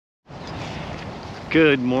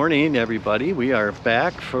Good morning, everybody. We are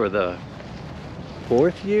back for the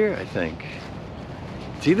 4th year, I think.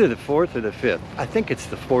 It's either the 4th or the 5th. I think it's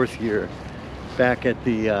the 4th year back at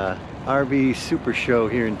the RV Supershow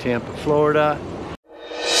here in Tampa, Florida.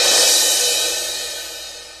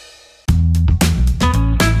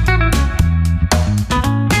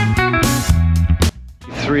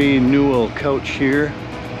 P50 Newell Coach here,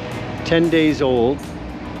 10 days old.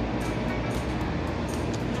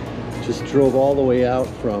 Just drove all the way out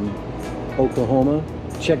from Oklahoma.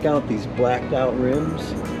 Check out these blacked out rims.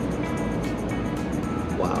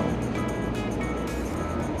 Wow.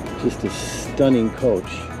 Just a stunning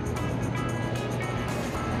coach.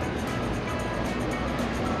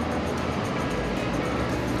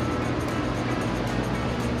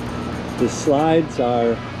 The slides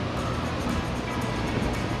are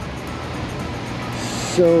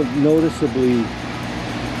so noticeably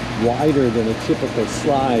wider than a typical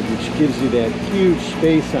slide, which gives you that huge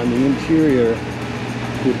space on the interior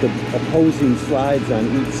with the opposing slides on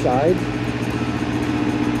each side.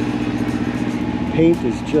 Paint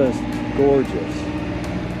is just gorgeous.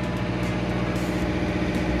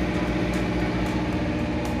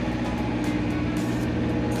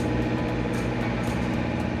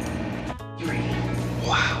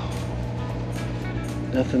 Wow.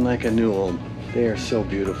 Nothing like a Newell. They are so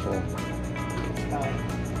beautiful.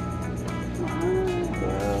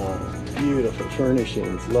 Wow, beautiful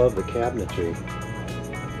furnishings. Love the cabinetry.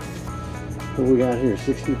 What we got here?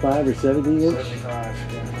 65 or 70 inch? 75,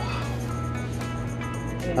 yeah.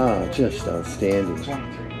 Wow. Oh, just outstanding. 23.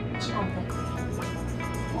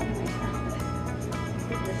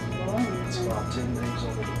 It's about 10 days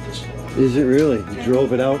old at this point. Is it really? You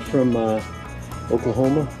drove it out from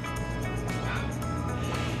Oklahoma?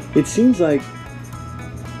 Wow. It seems like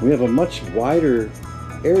we have a much wider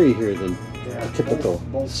area here than typical.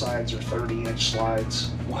 Both sides are 30-inch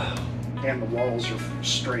slides. Wow. And the walls are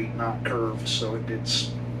straight, not curved, so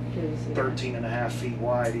it's 13 and a half feet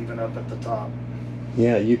wide even up at the top.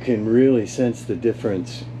 Yeah, you can really sense the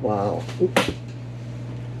difference. Wow. Oops.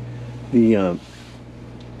 The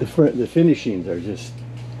finishings are just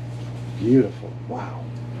beautiful. Wow.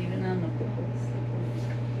 Even on the walls.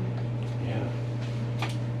 Yeah.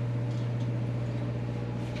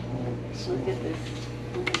 Look at this.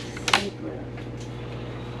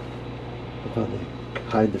 I thought they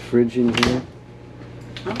hide the fridge in here.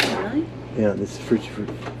 Oh, really? Yeah, this is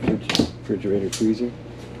refrigerator freezer.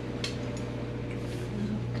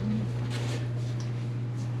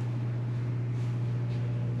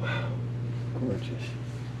 Wow, gorgeous.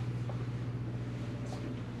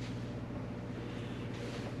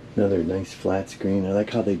 Another nice flat screen. I like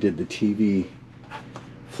how they did the TV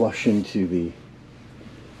flush into the...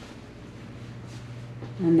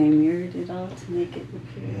 And they mirrored it all to make it look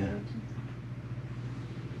good. Yeah.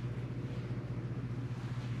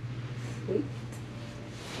 Sweet.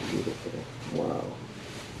 Beautiful. Wow.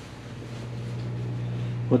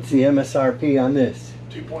 What's the MSRP on this?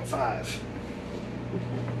 2.5.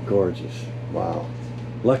 Gorgeous. Wow.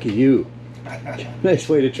 Lucky you. Nice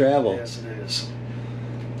way to travel. Yes, it is.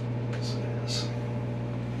 Yes, it is.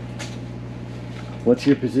 What's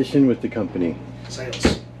your position with the company?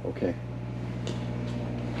 Sales. Okay.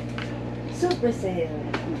 Super sale.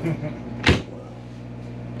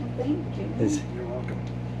 Thank you. You're welcome.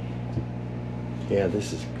 Yeah,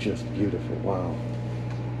 this is just beautiful. Wow.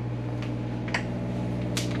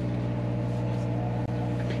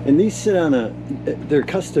 And these sit on they're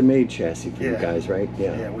custom made chassis for you guys, right?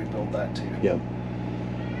 Yeah. Yeah, we built that too. Yep.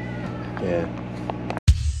 Yeah.